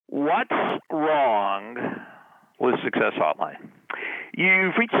What's wrong with Success Hotline?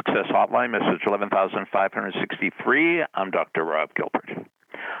 You've reached Success Hotline, message 11,563. I'm Dr. Rob Gilbert.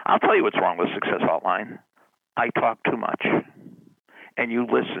 I'll tell you what's wrong with Success Hotline. I talk too much, and you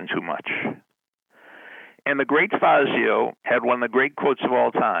listen too much. And the great Fazio had one of the great quotes of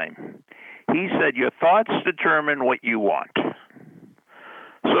all time. He said, your thoughts determine what you want.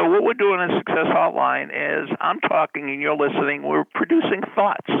 So what we're doing in Success Hotline is I'm talking and you're listening. We're producing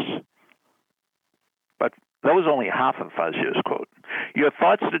thoughts. But that was only half of Fazio's quote. Your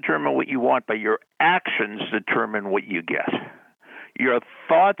thoughts determine what you want, but your actions determine what you get. Your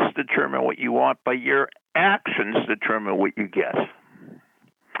thoughts determine what you want, but your actions determine what you get.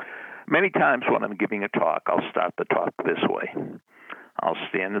 Many times when I'm giving a talk, I'll start the talk this way. I'll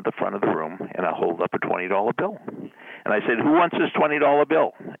stand at the front of the room and I'll hold up a $20 bill. And I said, who wants this $20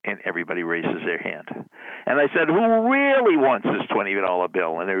 bill? And everybody raises their hand. And I said, who really wants this $20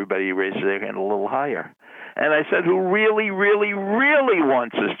 bill? And everybody raises their hand a little higher. And I said, who really, really, really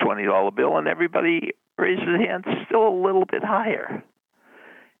wants this $20 bill? And everybody raises their hand still a little bit higher.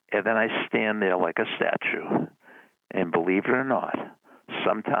 And then I stand there like a statue. And believe it or not,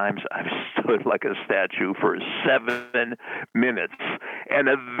 sometimes I've stood like a statue for 7 minutes. And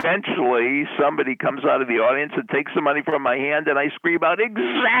eventually somebody comes out of the audience and takes the money from my hand, and I scream out,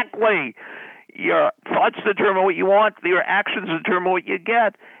 exactly! Your thoughts determine what you want. Your actions determine what you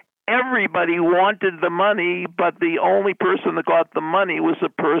get. Everybody wanted the money, but the only person that got the money was the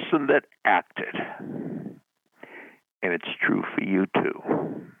person that acted. And it's true for you too.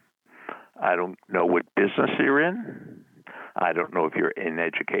 I don't know what business you're in. I don't know if you're in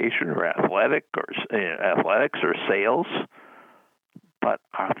education or athletics or sales, but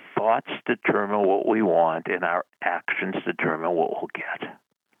our thoughts determine what we want, and our actions determine what we'll get.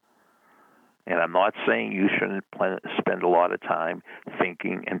 And I'm not saying you shouldn't spend a lot of time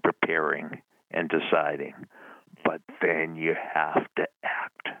thinking and preparing and deciding, but then you have to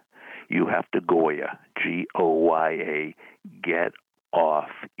act. You have to Goya, Goya, get off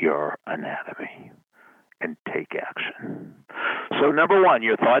your anatomy and take action. So number one,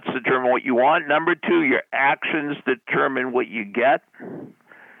 your thoughts determine what you want. Number two, your actions determine what you get. And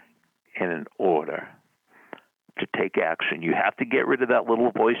in order to take action, you have to get rid of that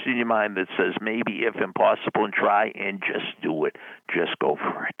little voice in your mind that says maybe, if impossible, and try, and just do it. Just go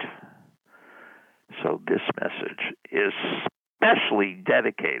for it. So this message is specially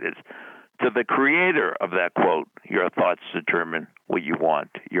dedicated to the creator of that quote, your thoughts determine what you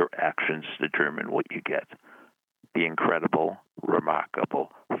want, your actions determine what you get. The incredible,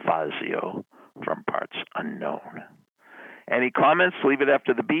 remarkable Fazio from Parts Unknown. Any comments? Leave it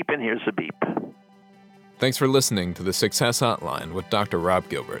after the beep, and here's the beep. Thanks for listening to the Success Hotline with Dr. Rob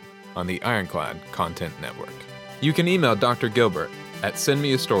Gilbert on the Ironclad Content Network. You can email Dr. Gilbert at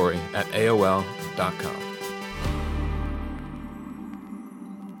sendmeastory@aol.com.